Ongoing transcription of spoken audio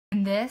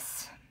And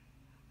this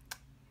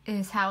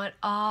is how it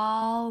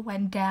all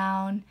went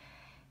down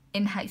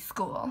in high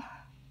school.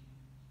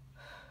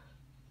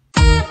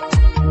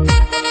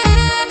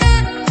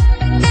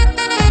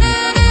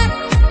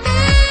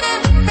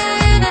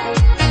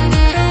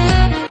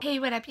 Hey,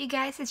 what up you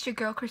guys? It's your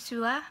girl Chrissy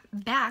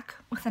back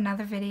with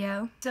another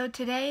video. So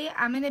today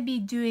I'm going to be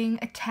doing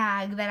a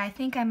tag that I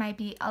think I might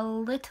be a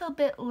little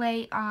bit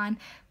late on,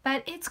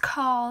 but it's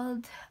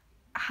called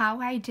How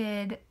I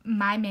Did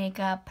My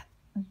Makeup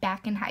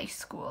Back in High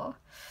School.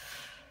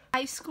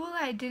 High school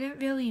I didn't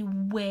really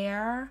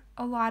wear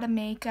a lot of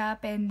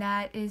makeup, and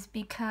that is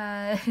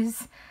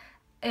because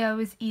I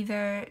was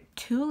either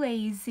too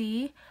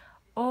lazy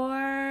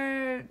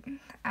or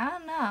I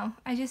don't know,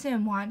 I just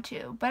didn't want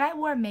to. But I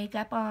wore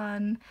makeup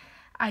on,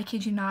 I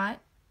kid you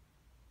not,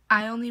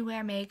 I only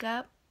wear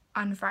makeup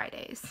on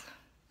Fridays.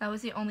 That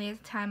was the only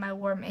time I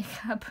wore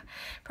makeup.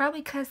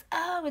 Probably because,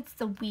 oh, it's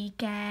the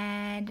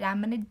weekend,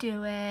 I'm gonna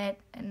do it,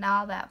 and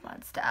all that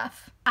fun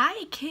stuff.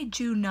 I kid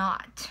you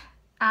not,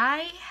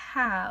 I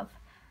have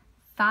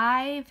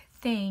 5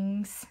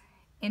 things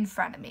in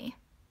front of me.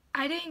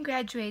 I didn't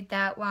graduate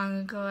that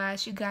long ago,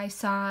 as you guys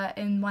saw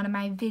in one of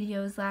my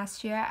videos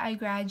last year. I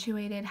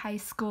graduated high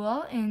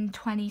school in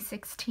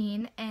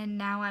 2016, and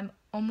now I'm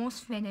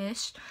almost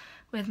finished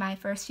with my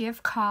first year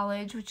of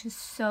college, which is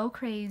so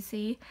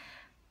crazy.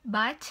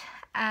 But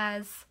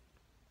as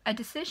a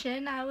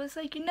decision, I was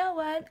like, you know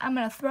what, I'm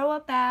gonna throw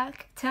it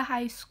back to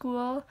high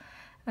school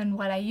and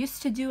what I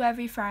used to do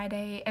every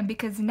Friday, and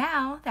because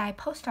now that I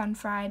post on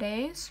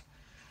Fridays,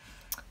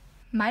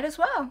 might as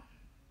well.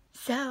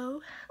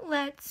 So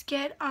let's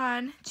get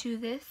on to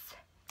this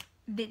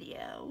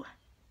video.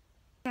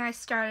 I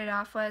started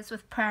off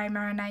with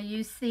primer, and I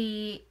used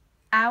the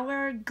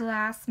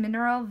Hourglass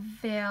Mineral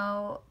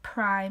Veil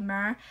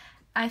primer.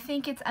 I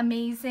think it's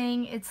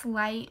amazing. It's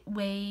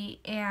lightweight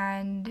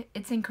and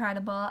it's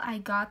incredible. I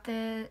got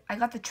the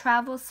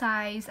travel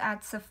size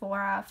at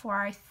Sephora for,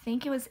 I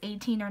think it was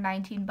 18 or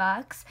 19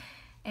 bucks,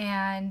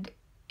 and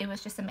it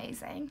was just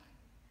amazing.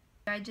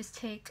 I just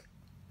take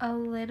a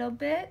little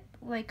bit,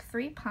 like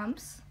 3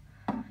 pumps,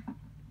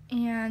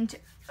 and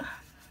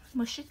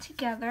mush it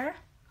together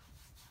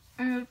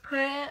and put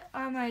it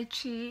on my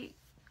cheek.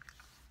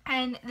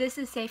 And this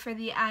is safe for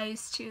the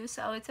eyes too,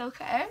 so it's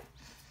okay.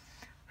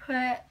 Put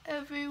it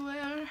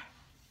everywhere. You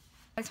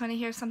guys want to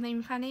hear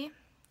something funny?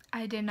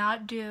 I did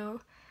not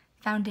do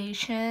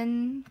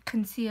foundation,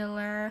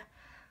 concealer,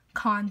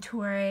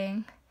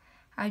 contouring.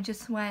 I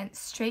just went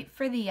straight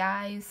for the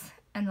eyes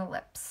and the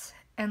lips.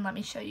 And let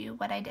me show you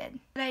what I did.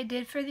 What I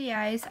did for the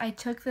eyes, I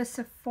took the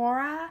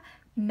Sephora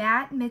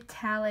Matte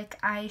Metallic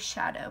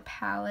Eyeshadow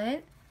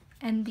Palette,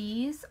 and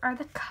these are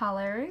the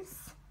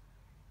colors.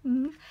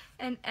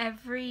 And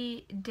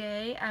every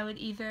day I would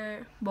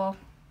either, well,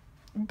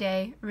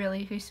 day,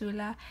 really,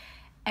 Hisula.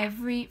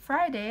 Every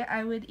Friday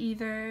I would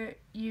either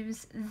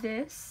use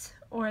this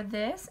or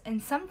this,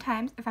 and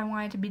sometimes if I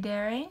wanted to be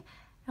daring,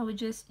 I would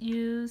just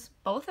use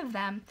both of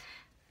them.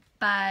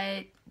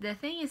 But the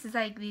thing is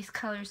like these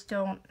colors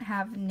don't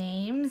have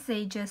names,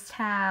 they just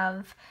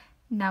have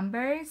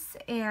numbers,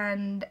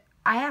 and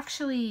I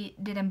actually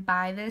didn't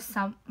buy this.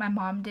 My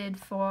mom did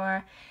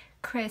for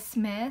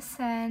Christmas,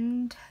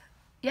 and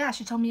yeah,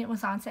 she told me it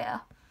was on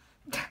sale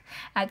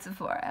at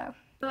Sephora.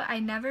 So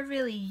I never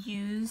really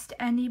used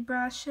any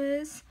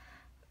brushes,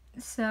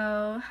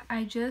 so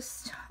I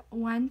just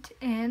went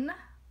in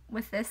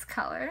with this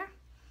color,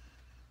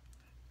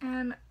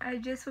 and I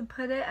just would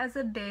put it as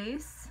a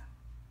base.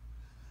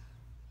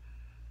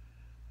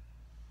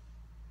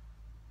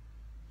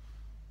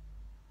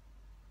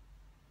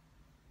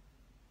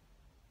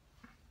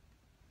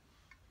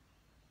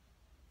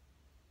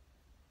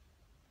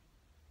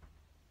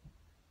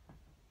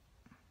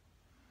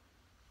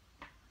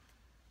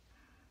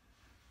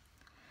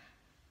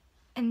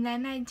 And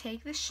then I'd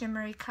take the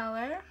shimmery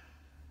color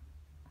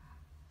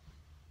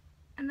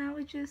and I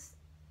would just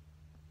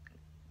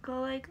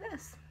go like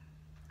this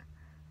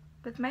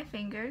with my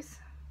fingers.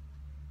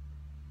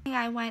 The thing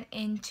I went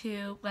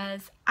into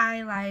was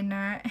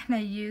eyeliner, and I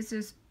used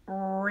this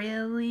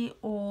really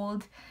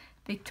old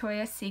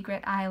Victoria's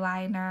Secret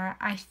eyeliner.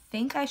 I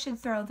think I should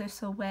throw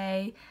this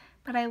away,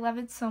 but I love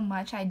it so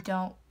much I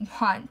don't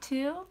want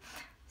to.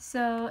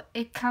 So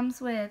it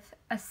comes with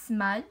a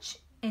smudge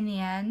in the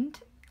end,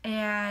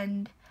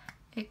 and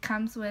it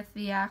comes with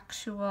the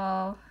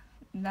actual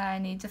that I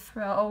need to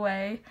throw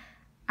away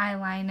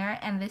eyeliner,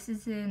 and this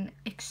is in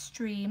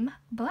extreme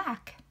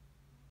black.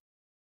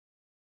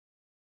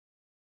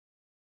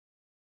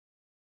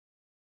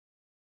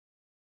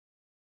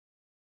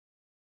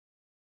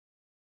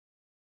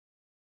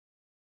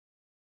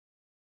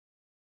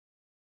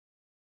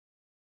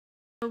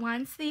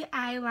 Once the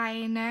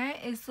eyeliner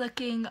is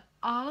looking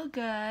all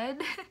good,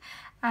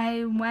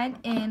 I went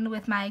in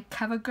with my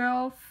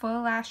CoverGirl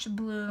Full Lash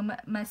Bloom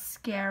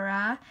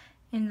mascara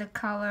in the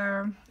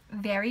color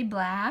Very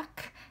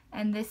Black,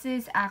 and this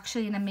is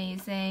actually an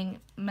amazing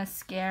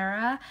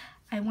mascara.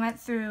 I went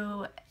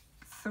through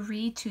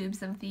 3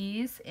 tubes of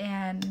these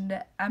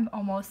and I'm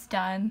almost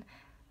done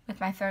with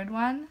my third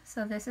one.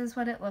 So this is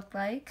what it looked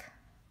like.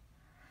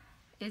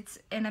 It's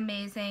an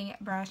amazing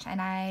brush,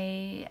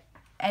 and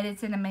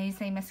it's an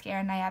amazing mascara,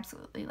 and I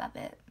absolutely love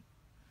it.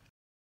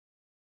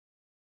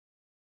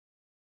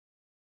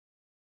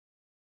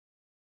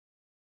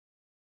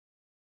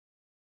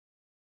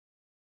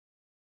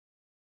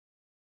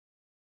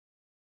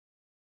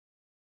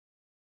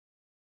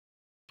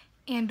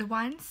 And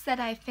once that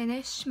I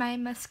finished my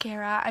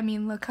mascara, I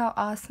mean, look how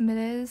awesome it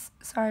is.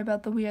 Sorry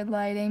about the weird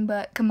lighting,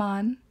 but come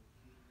on.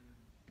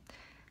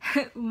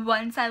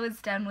 Once I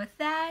was done with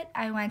that,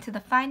 I went to the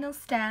final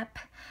step.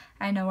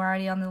 I know we're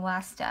already on the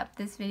last step.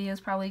 This video is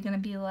probably going to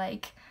be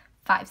like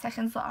 5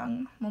 seconds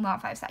long. Well,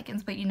 not 5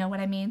 seconds, but you know what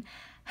I mean.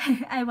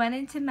 I went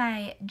into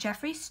my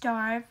Jeffree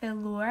Star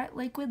Velour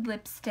Liquid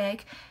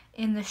Lipstick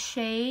in the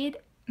shade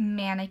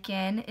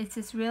Mannequin. It's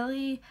this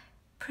really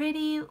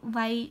pretty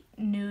light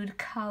nude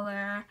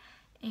color,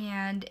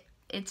 and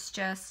it's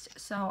just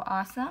so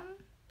awesome.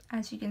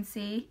 As you can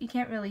see, you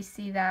can't really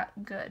see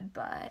that good,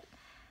 but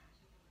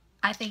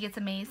I think it's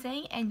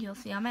amazing, and you'll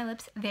see on my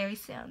lips very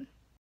soon.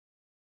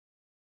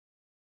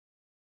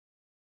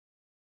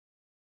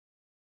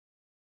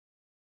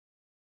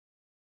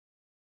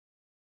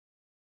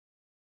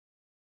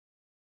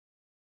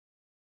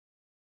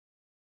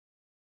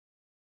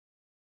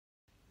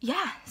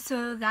 Yeah,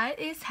 so that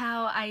is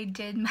how I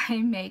did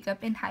my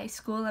makeup in high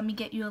school. Let me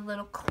get you a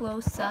little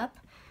close up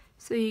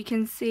so you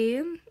can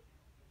see.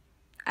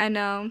 I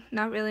know,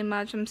 not really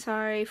much. I'm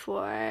sorry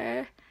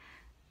for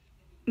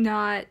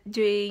not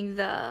doing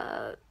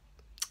the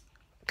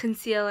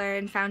concealer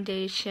and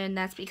foundation.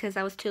 That's because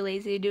I was too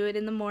lazy to do it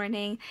in the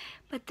morning.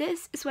 But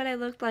this is what I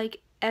looked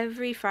like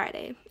every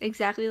Friday,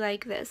 exactly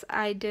like this.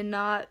 I did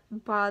not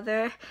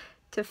bother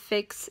to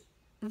fix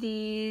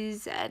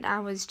these, and I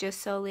was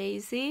just so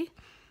lazy.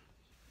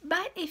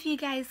 But if you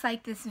guys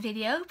like this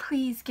video,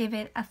 please give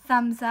it a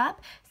thumbs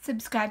up,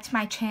 subscribe to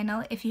my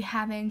channel if you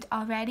haven't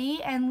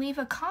already, and leave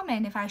a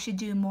comment if I should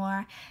do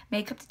more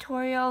makeup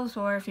tutorials,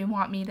 or if you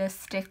want me to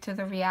stick to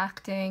the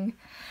reacting,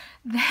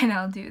 then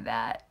I'll do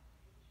that.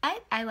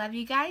 I love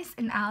you guys,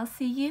 and I'll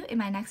see you in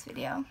my next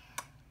video.